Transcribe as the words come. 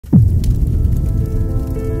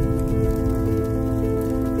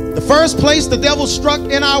The first place the devil struck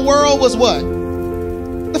in our world was what?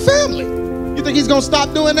 The family. You think he's going to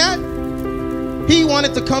stop doing that? He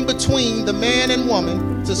wanted to come between the man and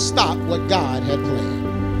woman to stop what God had planned.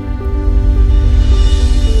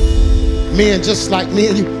 Men just like me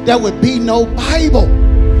and you, there would be no Bible.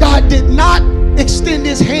 God did not extend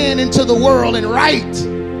his hand into the world and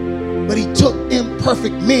write, but he took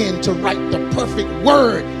imperfect men to write the perfect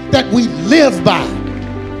word that we live by.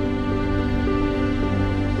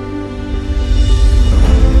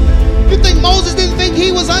 You think Moses didn't think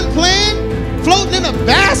he was unplanned, floating in a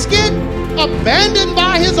basket, abandoned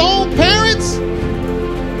by his own parents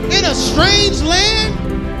in a strange land?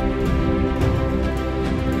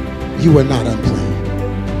 You were not unplanned.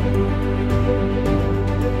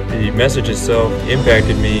 The message itself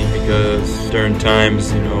impacted me because during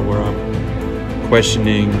times, where I'm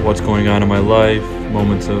questioning what's going on in my life,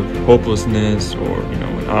 moments of hopelessness, or,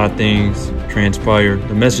 when odd things transpire,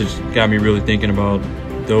 the message got me really thinking about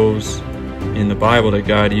those in the Bible that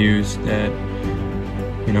God used that,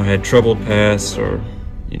 had troubled pasts or,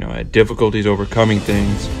 had difficulties overcoming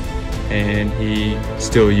things, and he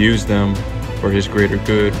still used them for his greater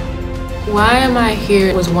good. Why Am I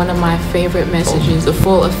Here was one of my favorite messages, the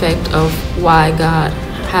full effect of why God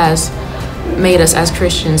has made us as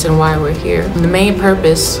Christians and why we're here. The main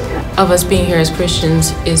purpose of us being here as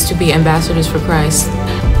Christians is to be ambassadors for Christ.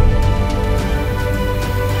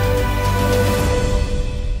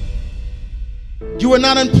 You were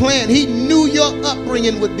not unplanned. He knew your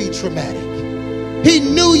upbringing would be traumatic. He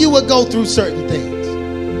knew you would go through certain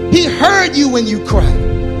things. He heard you when you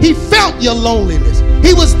cried. He felt your loneliness.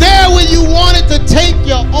 He was there when you wanted to take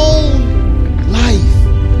your own life.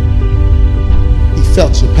 He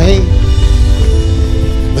felt your pain,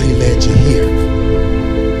 but he led you here.